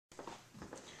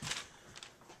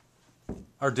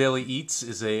Our Daily Eats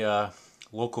is a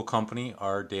local company,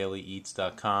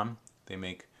 ourdailyeats.com. They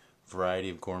make a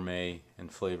variety of gourmet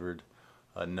and flavored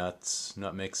nuts,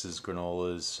 nut mixes,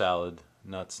 granolas, salad,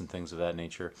 nuts, and things of that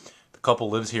nature. The couple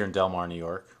lives here in Delmar, New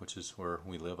York, which is where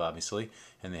we live, obviously,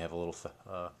 and they have a little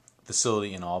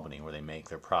facility in Albany where they make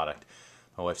their product.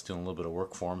 My wife's doing a little bit of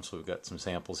work for them, so we've got some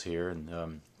samples here,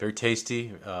 and very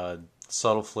tasty,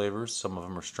 subtle flavors. Some of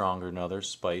them are stronger than others,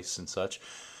 spice and such.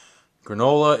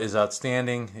 Granola is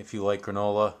outstanding. If you like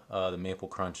granola, the maple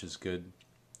crunch is good.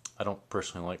 I don't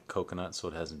personally like coconut, so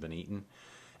it hasn't been eaten.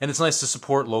 And it's nice to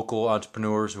support local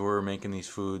entrepreneurs who are making these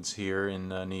foods here in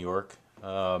New York.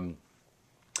 In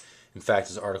fact,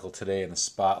 there's an article today in the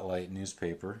Spotlight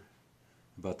newspaper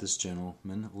about this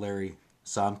gentleman, Larry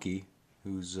Somke,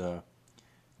 who's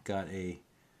got a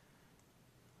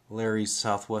Larry's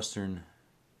Southwestern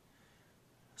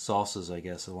salsas, I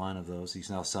guess, a line of those. He's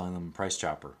now selling them in Price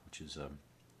Chopper, which is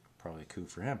probably a coup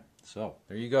for him. So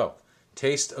there you go.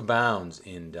 Taste abounds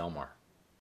in Delmar.